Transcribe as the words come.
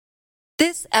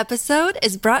This episode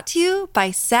is brought to you by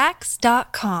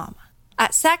Saks.com.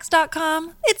 At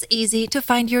Saks.com, it's easy to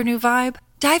find your new vibe.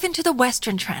 Dive into the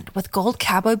Western trend with gold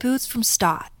cowboy boots from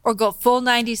Staud, or go full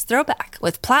 90s throwback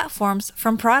with platforms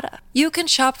from Prada. You can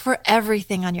shop for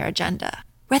everything on your agenda,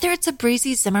 whether it's a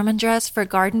breezy Zimmermann dress for a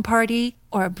garden party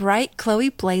or a bright Chloe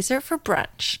blazer for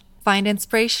brunch. Find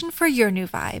inspiration for your new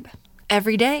vibe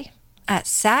every day at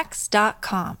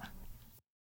Saks.com.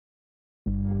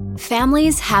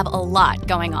 Families have a lot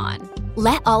going on.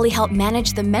 Let Ollie help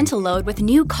manage the mental load with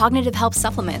new cognitive help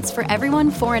supplements for everyone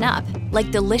 4 and up,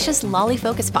 like delicious Lolly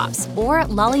Focus Pops or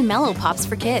Lolly Mellow Pops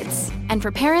for kids. And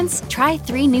for parents, try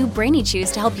 3 new Brainy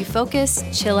Chews to help you focus,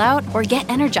 chill out, or get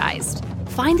energized.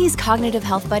 Find these cognitive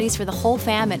health buddies for the whole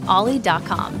fam at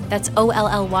ollie.com. That's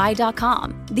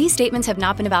OLLY.com. These statements have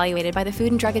not been evaluated by the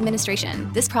Food and Drug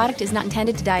Administration. This product is not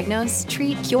intended to diagnose,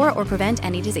 treat, cure, or prevent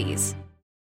any disease.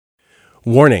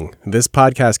 Warning, this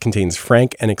podcast contains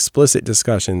frank and explicit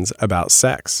discussions about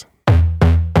sex. Hi,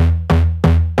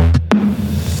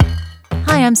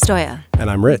 I'm Stoya.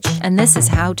 And I'm Rich. And this is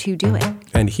How to Do It.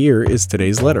 And here is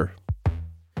today's letter.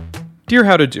 Dear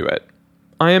How to Do It,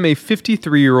 I am a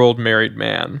 53-year-old married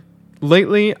man.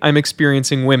 Lately, I'm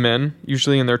experiencing women,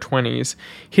 usually in their 20s,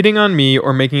 hitting on me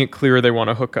or making it clear they want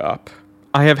to hook up.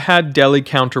 I have had deli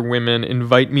counter women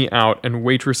invite me out and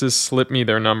waitresses slip me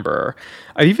their number.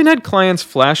 I've even had clients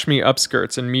flash me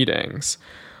upskirts in meetings.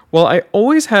 While I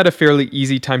always had a fairly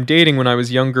easy time dating when I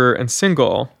was younger and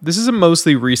single, this is a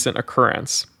mostly recent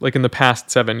occurrence, like in the past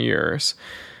 7 years.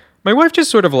 My wife just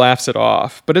sort of laughs it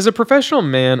off, but as a professional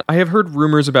man, I have heard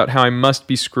rumors about how I must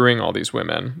be screwing all these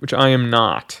women, which I am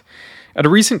not. At a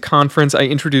recent conference, I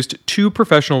introduced 2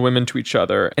 professional women to each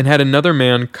other and had another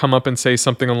man come up and say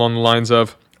something along the lines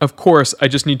of course, I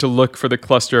just need to look for the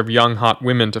cluster of young, hot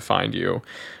women to find you,"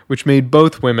 which made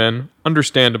both women,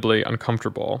 understandably,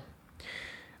 uncomfortable.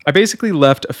 I basically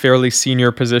left a fairly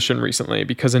senior position recently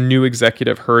because a new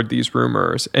executive heard these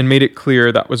rumors and made it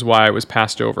clear that was why I was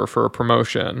passed over for a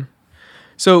promotion.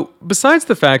 So, besides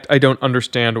the fact I don't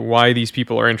understand why these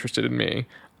people are interested in me,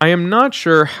 I am not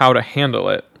sure how to handle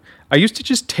it. I used to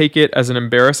just take it as an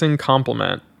embarrassing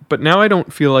compliment, but now I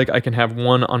don't feel like I can have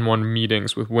one-on-one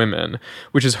meetings with women,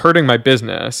 which is hurting my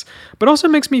business, but also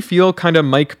makes me feel kind of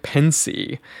Mike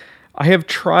Pence-y. I have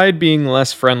tried being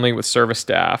less friendly with service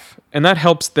staff, and that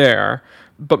helps there,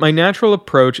 but my natural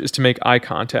approach is to make eye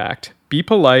contact, be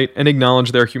polite, and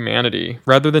acknowledge their humanity,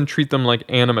 rather than treat them like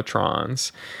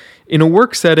animatrons. In a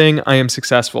work setting, I am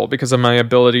successful because of my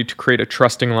ability to create a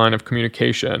trusting line of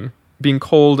communication. Being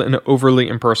cold and overly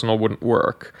impersonal wouldn't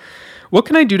work. What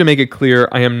can I do to make it clear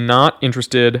I am not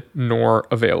interested nor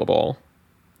available?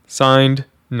 Signed,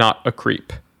 not a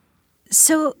creep.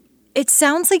 So it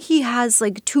sounds like he has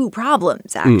like 2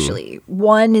 problems, actually.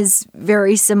 One is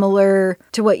very similar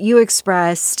to what you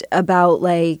expressed about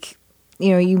like, you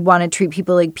know, you want to treat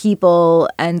people like people,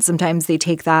 and sometimes they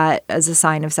take that as a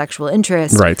sign of sexual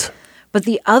interest. Right. But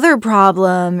the other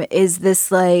problem is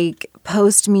this like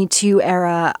post-Me Too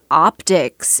era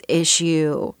optics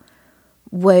issue,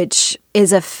 which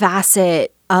is a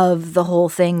facet of the whole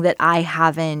thing that I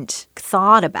haven't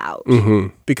thought about.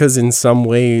 Mm-hmm. Because in some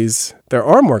ways, there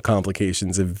are more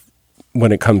complications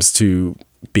when it comes to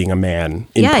being a man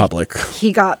in public.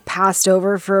 He got passed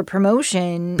over for a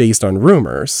promotion. Based on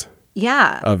rumors.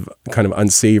 Yeah. Of kind of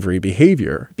unsavory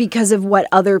behavior. Because of what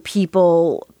other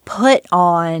people put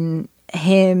on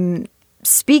him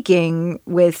speaking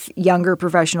with younger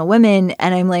professional women.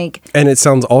 And I'm like... And it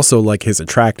sounds also like his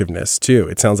attractiveness, too.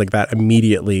 It sounds like that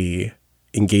immediately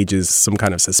engages some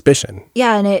kind of suspicion.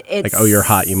 Yeah, and it's... Like, oh, you're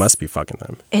hot. You must be fucking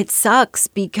them. It sucks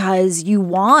because you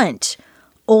want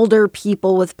older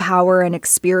people with power and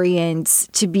experience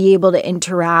to be able to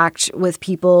interact with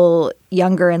people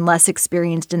younger and less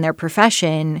experienced in their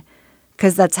profession,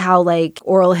 because that's how like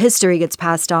oral history gets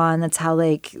passed on. That's how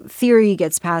like theory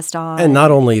gets passed on. And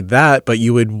not only that, but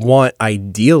you would want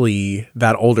ideally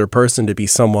that older person to be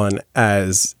someone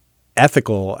as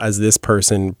ethical as this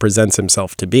person presents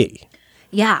himself to be.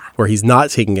 Yeah. Where he's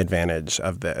not taking advantage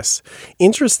of this.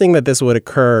 Interesting that this would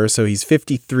occur. So he's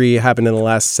 53, happened in the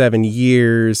last 7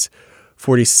 years,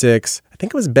 46. I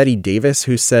think it was Betty Davis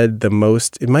who said the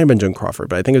most, it might have been Joan Crawford,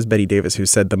 but I think it was Betty Davis who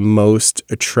said the most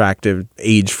attractive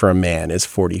age for a man is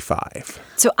 45.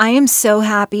 So I am so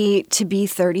happy to be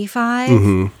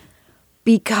 35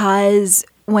 because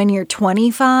when you're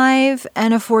 25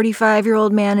 and a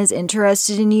 45-year-old man is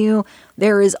interested in you,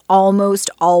 there is almost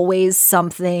always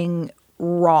something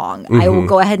wrong. I will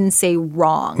go ahead and say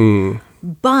wrong.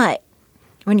 But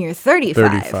when you're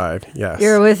 35, yes.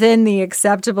 You're within the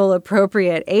acceptable,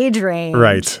 appropriate age range.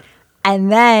 Right.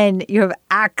 And then you have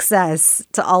access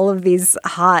to all of these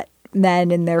hot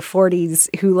men in their 40s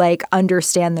who like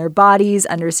understand their bodies,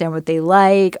 understand what they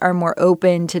like, are more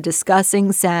open to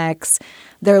discussing sex.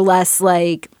 They're less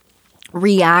like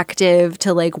reactive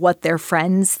to like what their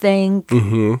friends think.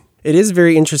 Mm-hmm. It is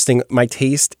very interesting. My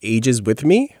taste ages with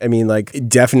me. I mean, like,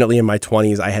 definitely in my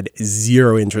 20s, I had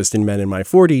zero interest in men in my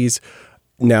 40s.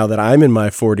 Now that I'm in my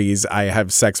 40s, I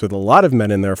have sex with a lot of men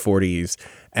in their 40s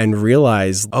and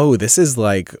realize, oh, this is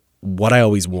like what I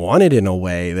always wanted in a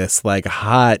way. This like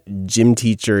hot gym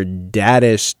teacher,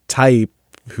 daddish type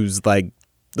who's like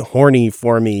horny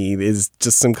for me is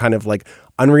just some kind of like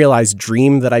unrealized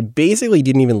dream that I basically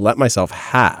didn't even let myself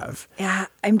have. Yeah,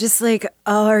 I'm just like,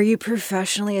 oh, are you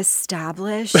professionally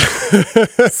established?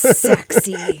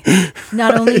 Sexy.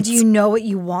 Not only do you know what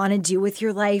you want to do with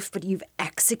your life, but you've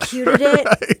executed it.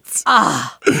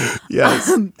 Right.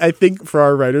 Yes. I think for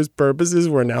our writers' purposes,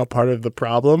 we're now part of the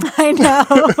problem. I know.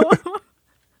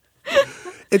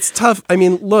 It's tough. I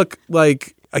mean, look,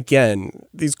 like, again,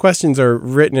 these questions are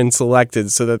written and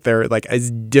selected so that they're like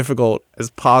as difficult as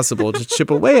possible to chip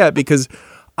away at, because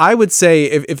I would say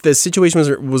if the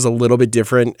situation was a little bit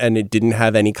different and it didn't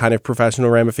have any kind of professional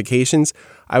ramifications,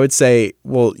 I would say,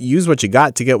 well, use what you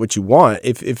got to get what you want.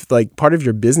 If like part of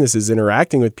your business is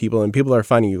interacting with people and people are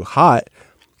finding you hot,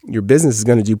 your business is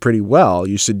going to do pretty well.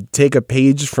 You should take a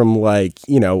page from like,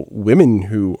 you know, women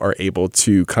who are able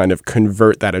to kind of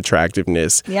convert that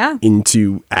attractiveness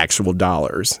into actual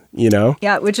dollars, you know?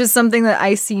 Yeah, which is something that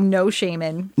I see no shame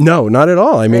in. No, not at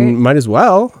all. I mean, might as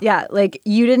well. Yeah, like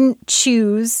you didn't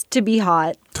choose to be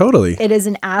hot. Totally. It is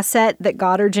an asset that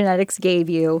God or genetics gave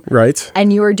you. Right.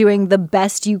 And you are doing the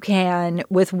best you can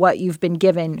with what you've been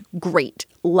given. Great.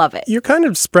 Love it. You're kind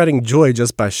of spreading joy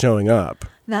just by showing up.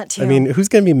 That too. I mean, who's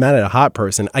going to be mad at a hot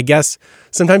person? I guess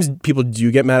sometimes people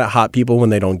do get mad at hot people when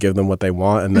they don't give them what they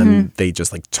want, and then they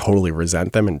just like totally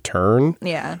resent them and turn.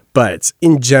 Yeah. But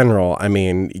in general, I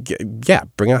mean, yeah,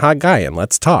 bring a hot guy in.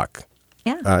 Let's talk.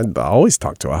 Yeah. I always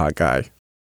talk to a hot guy.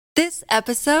 This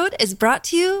episode is brought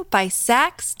to you by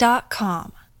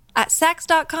Sax.com. At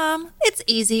Sax.com, it's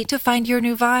easy to find your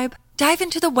new vibe. Dive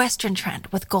into the Western trend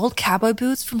with gold cowboy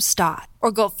boots from Stott, or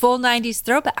go full 90s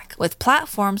throwback with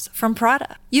platforms from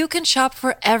Prada. You can shop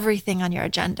for everything on your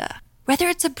agenda, whether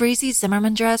it's a breezy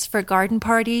Zimmermann dress for a garden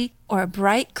party or a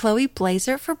bright Chloe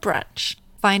blazer for brunch.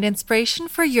 Find inspiration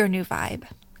for your new vibe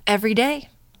every day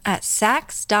at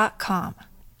Sax.com.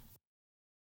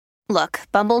 Look,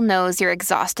 Bumble knows you're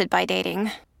exhausted by dating.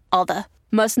 All the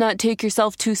must not take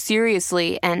yourself too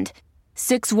seriously and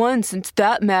 6'1" since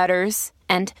that matters.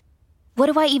 And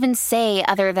what do I even say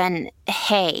other than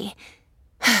hey?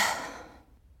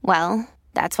 Well,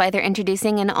 that's why they're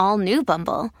introducing an all-new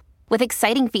Bumble with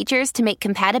exciting features to make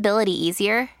compatibility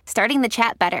easier, starting the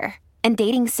chat better, and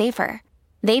dating safer.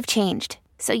 They've changed,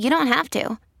 so you don't have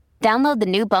to. Download the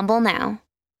new Bumble now.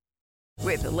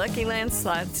 With the Lucky Land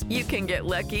Slots, you can get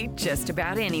lucky just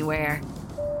about anywhere.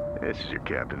 This is your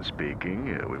captain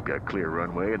speaking. We've got clear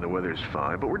runway and the weather's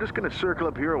fine, but we're just going to circle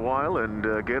up here a while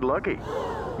and get lucky.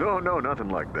 No, nothing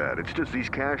like that. It's just these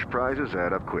cash prizes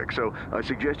add up quick. So I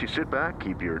suggest you sit back,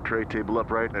 keep your tray table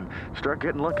upright, and start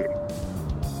getting lucky.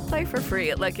 Play for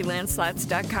free at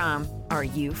LuckyLandSlots.com. Are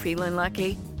you feeling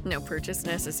lucky? No purchase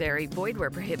necessary. Void where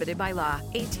prohibited by law.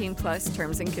 18+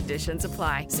 terms and conditions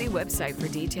apply. See website for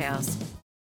details.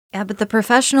 Yeah, but the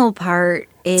professional part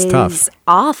is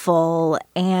awful.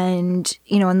 And,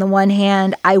 you know, on the one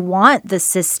hand, I want the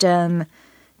system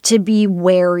to be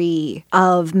wary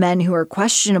of men who are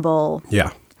questionable.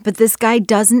 Yeah. But this guy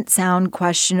doesn't sound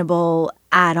questionable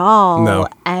at all. No.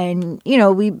 And, you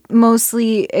know, we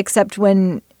mostly, except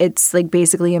when it's like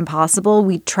basically impossible,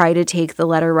 we try to take the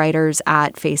letter writers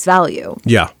at face value.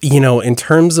 Yeah. You know, in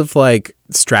terms of like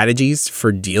strategies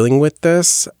for dealing with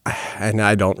this, and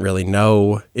I don't really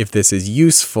know if this is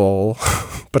useful,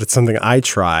 but it's something I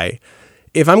try.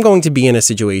 If I'm going to be in a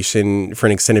situation for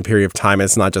an extended period of time,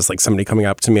 it's not just like somebody coming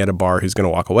up to me at a bar who's going to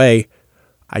walk away.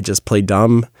 I just play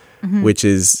dumb. Which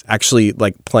is actually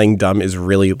like playing dumb is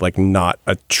really like not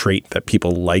a trait that people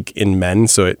like in men.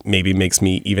 So it maybe makes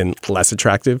me even less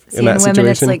attractive in that situation. In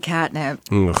women, it's like catnip.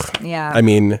 Ugh. Yeah. I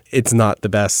mean, it's not the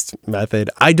best method.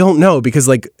 I don't know, because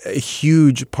like a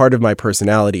huge part of my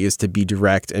personality is to be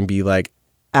direct and be like,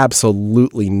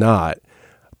 absolutely not.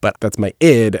 But that's my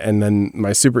id. And then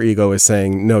my superego is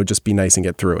saying, no, just be nice and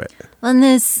get through it. Well, and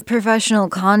this professional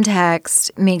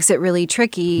context makes it really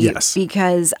tricky. Yes.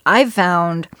 Because I've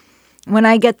found when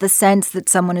I get the sense that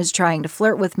someone is trying to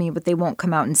flirt with me, but they won't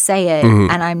come out and say it,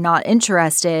 and I'm not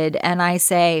interested, and I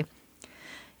say,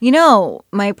 you know,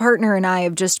 my partner and I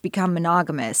have just become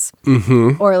monogamous.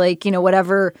 Or like, you know,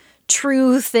 whatever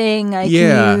true thing I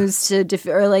Yeah. can use to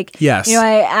or like, Yes.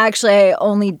 I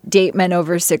only date men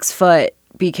over 6 foot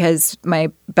because my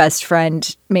best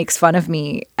friend makes fun of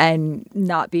me, and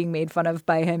not being made fun of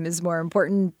by him is more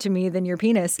important to me than your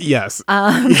penis. Yes.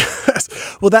 Yes.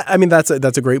 Well, that's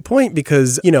a great point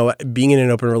because, being in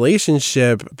an open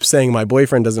relationship, saying my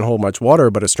boyfriend doesn't hold much water,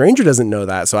 but a stranger doesn't know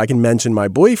that. So I can mention my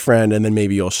boyfriend and then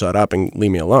maybe you'll shut up and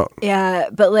leave me alone. Yeah,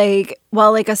 but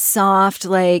while a soft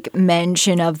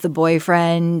mention of the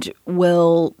boyfriend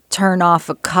will turn off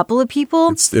a couple of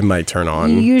people, It might turn on.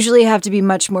 you usually have to be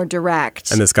much more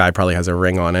direct. And this guy probably has a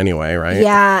ring on anyway, right?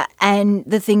 Yeah, and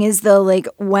the thing is though,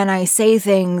 when I say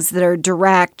things that are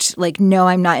direct, no,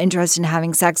 I'm not interested in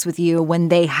having sex with you, when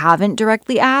they haven't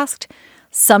directly asked,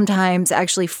 sometimes,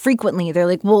 actually frequently, they're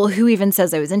like, well, who even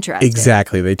says I was interested?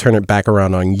 Exactly. They turn it back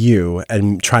around on you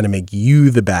and try to make you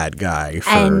the bad guy.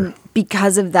 And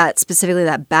because of that, specifically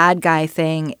that bad guy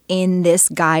thing, in this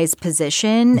guy's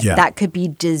position, that could be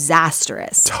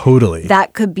disastrous. Totally.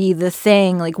 That could be the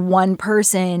thing, one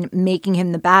person making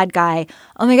him the bad guy.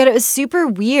 Oh my God, it was super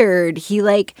weird. He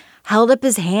held up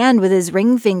his hand with his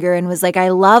ring finger and was like, I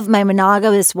love my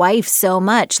monogamous wife so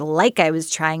much, like I was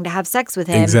trying to have sex with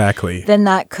him. Exactly. Then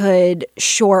that could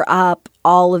shore up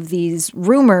all of these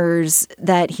rumors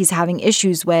that he's having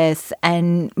issues with.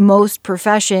 And most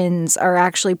professions are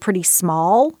actually pretty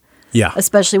small. Yeah.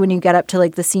 Especially when you get up to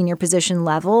the senior position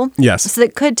level. Yes. So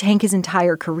that could tank his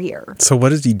entire career. So what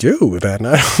does he do then?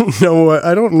 I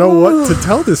don't know what to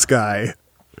tell this guy.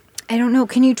 I don't know.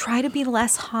 Can you try to be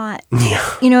less hot?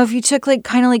 Yeah. If you took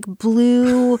kind of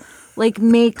blue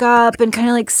makeup and kind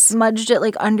of smudged it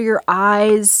under your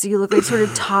eyes so you look sort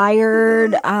of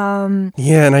tired.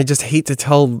 Yeah, and I just hate to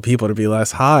tell people to be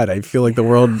less hot. I feel like the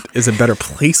world is a better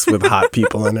place with hot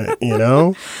people in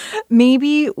it,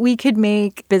 Maybe we could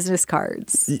make business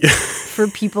cards for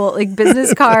people,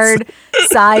 business card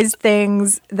sized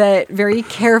things that very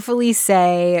carefully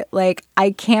say,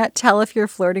 I can't tell if you're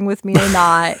flirting with me or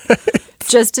not.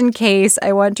 Just in case,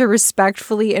 I want to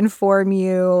respectfully inform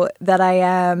you that I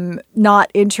am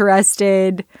not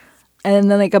interested. And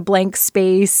then a blank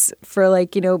space for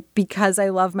because I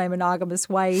love my monogamous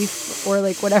wife or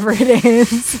whatever it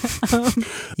is.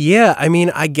 Yeah,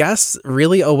 I guess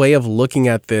really a way of looking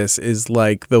at this is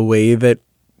the way that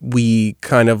we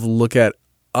kind of look at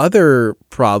other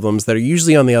problems that are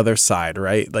usually on the other side,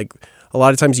 right? A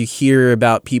lot of times you hear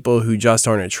about people who just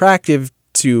aren't attractive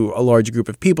to a large group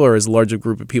of people or as large a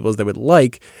group of people as they would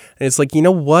like. And it's you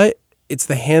know what? It's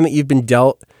the hand that you've been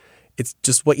dealt. It's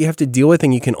just what you have to deal with,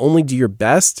 and you can only do your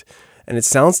best. And it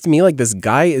sounds to me like this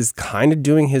guy is kind of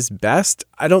doing his best.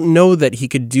 I don't know that he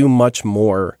could do much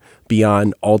more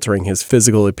beyond altering his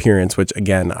physical appearance, which,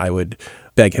 again, I would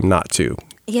beg him not to.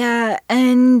 Yeah,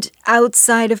 and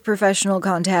outside of professional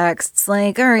contexts, all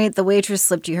right, the waitress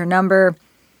slipped you her number.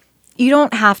 You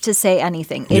don't have to say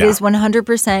anything. It is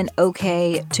 100%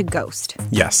 okay to ghost.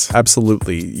 Yes,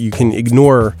 absolutely. You can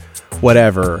ignore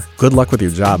whatever. Good luck with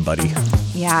your job, buddy.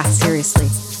 Yeah, seriously.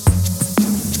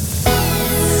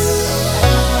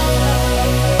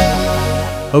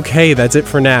 Okay, that's it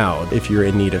for now. If you're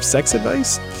in need of sex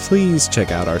advice, please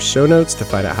check out our show notes to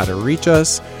find out how to reach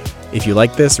us. If you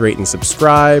like this, rate and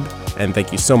subscribe. And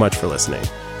thank you so much for listening.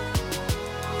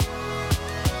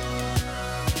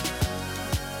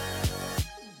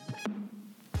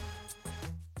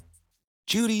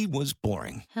 Judy was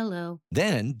boring. Hello.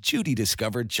 Then Judy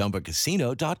discovered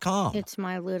ChumbaCasino.com. It's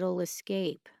my little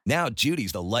escape. Now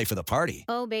Judy's the life of the party.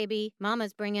 Oh, baby,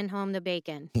 mama's bringing home the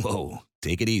bacon. Whoa,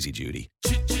 take it easy, Judy.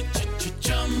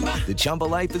 The Chumba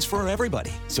life is for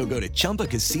everybody. So go to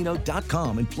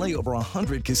ChumbaCasino.com and play over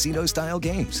 100 casino-style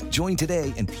games. Join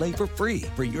today and play for free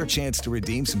for your chance to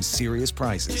redeem some serious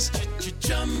prizes.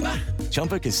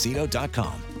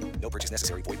 ChumbaCasino.com. No purchase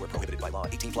necessary. Void where prohibited by law.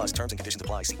 18+ terms and conditions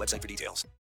apply. See website for details.